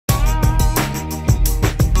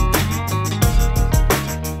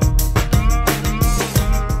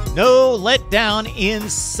No letdown in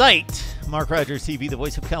sight. Mark Rogers TV, the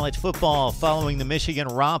voice of college football, following the Michigan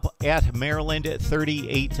romp at Maryland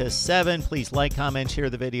 38-7. Please like, comment, share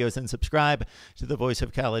the videos, and subscribe to the voice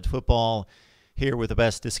of college football here with the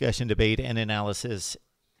best discussion, debate, and analysis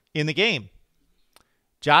in the game.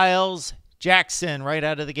 Giles Jackson right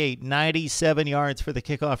out of the gate, 97 yards for the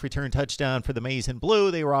kickoff return touchdown for the Maize and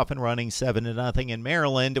Blue. They were off and running 7-0 in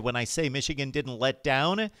Maryland. When I say Michigan didn't let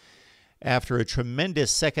down, after a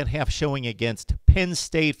tremendous second-half showing against Penn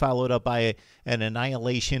State, followed up by an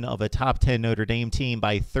annihilation of a top 10 Notre Dame team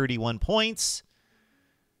by 31 points,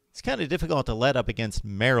 it's kind of difficult to let up against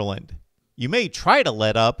Maryland. You may try to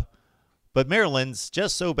let up, but Maryland's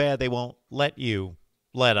just so bad they won't let you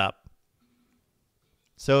let up.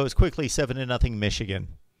 So it's quickly 7-0 Michigan.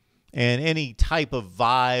 And any type of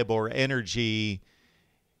vibe or energy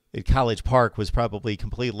at College Park was probably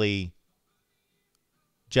completely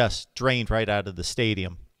just drained right out of the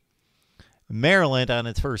stadium. Maryland, on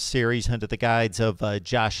its first series, under the guides of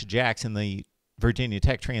Josh Jackson, the Virginia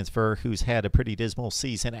Tech transfer, who's had a pretty dismal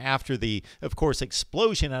season after the, of course,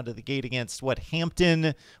 explosion out of the gate against,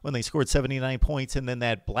 Hampton, when they scored 79 points, and then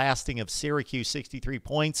that blasting of Syracuse, 63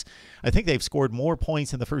 points. I think they've scored more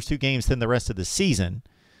points in the first two games than the rest of the season.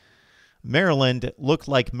 Maryland looked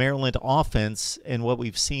like Maryland offense in what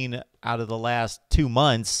we've seen out of the last 2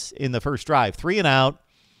 months in the first drive. 3 and out,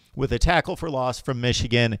 with a tackle for loss from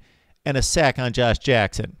Michigan and a sack on Josh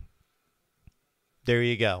Jackson. There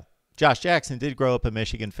you go. Josh Jackson did grow up a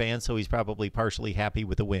Michigan fan, so he's probably partially happy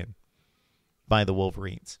with the win by the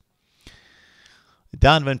Wolverines.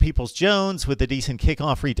 Donovan Peoples-Jones with a decent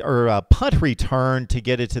kickoff punt return to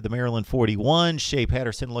get it to the Maryland 41. Shea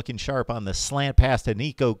Patterson looking sharp on the slant pass to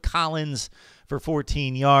Nico Collins for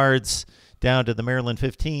 14 yards down to the Maryland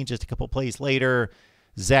 15. Just a couple plays later,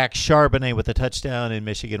 Zach Charbonnet with a touchdown, and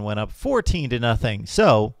Michigan went up 14-0.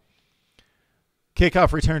 So,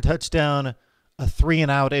 kickoff return touchdown, a 3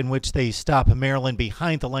 and out in which they stop Maryland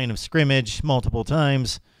behind the line of scrimmage multiple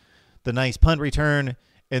times. The nice punt return,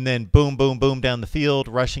 and then boom, boom, boom down the field,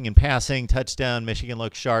 rushing and passing, touchdown. Michigan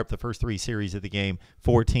looks sharp the first 3 series of the game,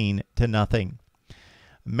 14-0.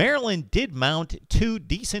 Maryland did mount 2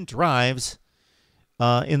 decent drives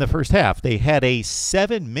in the first half. They had a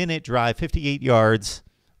 7-minute drive, 58 yards,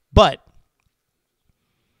 but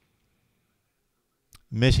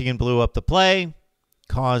Michigan blew up the play,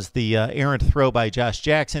 caused the errant throw by Josh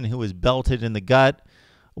Jackson, who was belted in the gut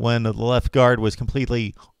when the left guard was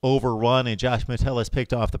completely overrun, and Josh Metellus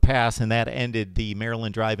picked off the pass, and that ended the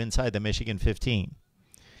Maryland drive inside the Michigan 15.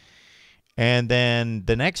 And then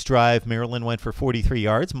the next drive, Maryland went for 43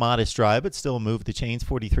 yards. Modest drive, but still moved the chains,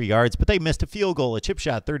 43 yards. But they missed a field goal, a chip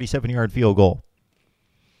shot, 37-yard field goal.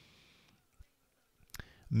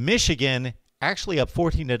 Michigan, actually up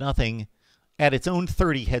 14-0 at its own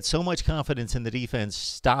 30, had so much confidence in the defense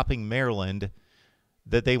stopping Maryland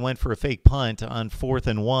that they went for a fake punt on 4th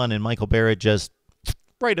and 1, and Michael Barrett just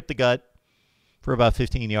right up the gut for about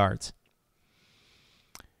 15 yards.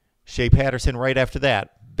 Shea Patterson right after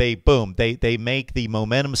that. They make the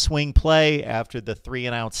momentum swing play after the 3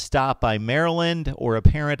 and out stop by Maryland, or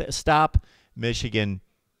apparent stop. Michigan,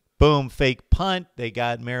 boom, fake punt. They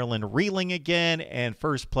got Maryland reeling again, and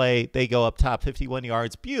first play, they go up top 51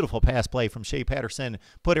 yards. Beautiful pass play from Shea Patterson.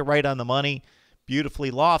 Put it right on the money. Beautifully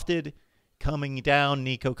lofted. Coming down,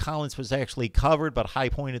 Nico Collins was actually covered, but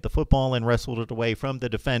high-pointed the football and wrestled it away from the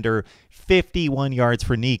defender. 51 yards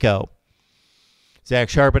for Nico. Zach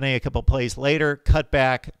Charbonnet, a couple plays later,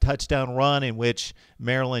 cutback touchdown run in which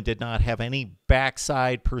Maryland did not have any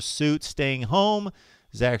backside pursuit, staying home.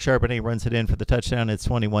 Zach Charbonnet runs it in for the touchdown. It's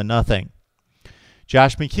 21-0.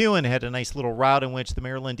 Josh McEwen had a nice little route in which the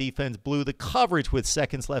Maryland defense blew the coverage with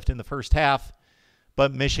seconds left in the first half,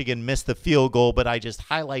 but Michigan missed the field goal. But I just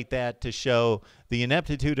highlight that to show the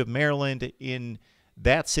ineptitude of Maryland in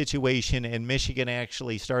that situation, and Michigan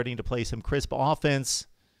actually starting to play some crisp offense.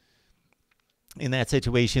 In that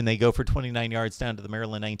situation, they go for 29 yards down to the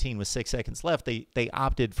Maryland 19 with 6 seconds left. They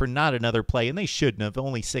opted for not another play, and they shouldn't have.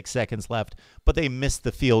 Only 6 seconds left, but they missed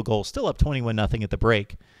the field goal. Still up 21-0 at the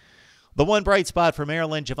break. The one bright spot for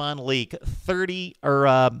Maryland, Javon Leak,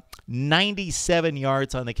 97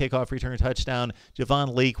 yards on the kickoff return touchdown.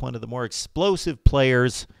 Javon Leak, one of the more explosive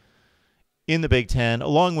players in the Big Ten,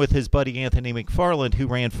 along with his buddy Anthony McFarland, who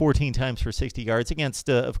ran 14 times for 60 yards against,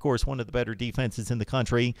 of course, one of the better defenses in the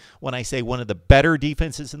country. When I say one of the better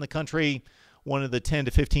defenses in the country, one of the 10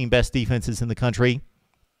 to 15 best defenses in the country.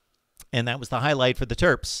 And that was the highlight for the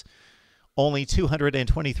Terps. Only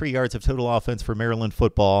 223 yards of total offense for Maryland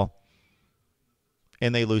football,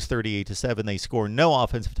 and they lose 38-7. They score no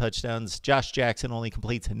offensive touchdowns. Josh Jackson only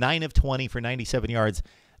completes 9 of 20 for 97 yards.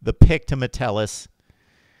 the pick to Metellus.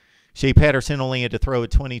 Shea Patterson only had to throw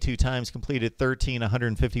it 22 times, completed 13,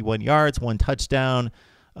 151 yards, 1 touchdown,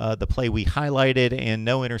 the play we highlighted, and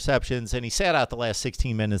no interceptions, and he sat out the last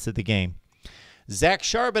 16 minutes of the game. Zach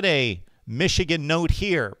Charbonnet, Michigan note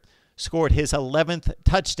here, scored his 11th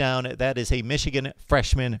touchdown. That is a Michigan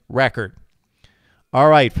freshman record. All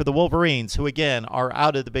right, for the Wolverines, who again are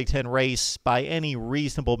out of the Big Ten race by any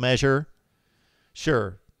reasonable measure,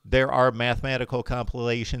 sure, there are mathematical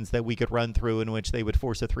compilations that we could run through in which they would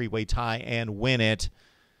force a 3-way tie and win it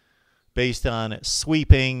based on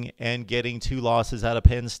sweeping and getting 2 losses out of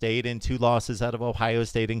Penn State and 2 losses out of Ohio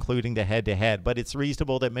State, including the head-to-head. But it's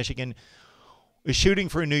reasonable that Michigan is shooting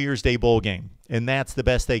for a New Year's Day bowl game, and that's the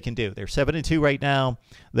best they can do. They're 7-2 right now.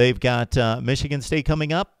 They've got Michigan State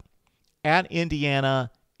coming up, at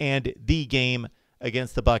Indiana, and the game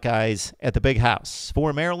against the Buckeyes at the Big House.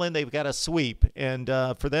 For Maryland, they've got a sweep, and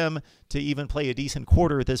for them to even play a decent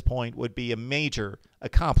quarter at this point would be a major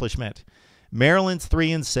accomplishment. Maryland's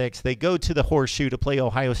 3-6. They go to the Horseshoe to play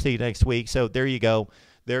Ohio State next week, so there you go.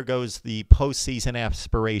 There goes the postseason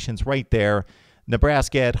aspirations right there.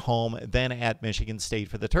 Nebraska at home, then at Michigan State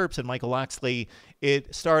for the Terps. And Michael Locksley,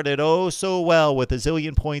 it started oh so well with a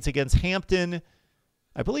zillion points against Hampton.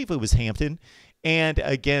 I believe it was Hampton, and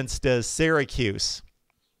against Syracuse.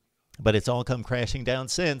 But it's all come crashing down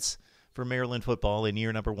since for Maryland football in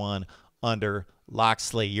year number 1 under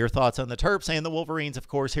Locksley. Your thoughts on the Terps and the Wolverines, of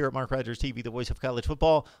course, here at Mark Rogers TV, the voice of college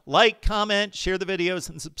football. Like, comment, share the videos,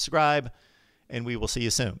 and subscribe, and we will see you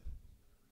soon.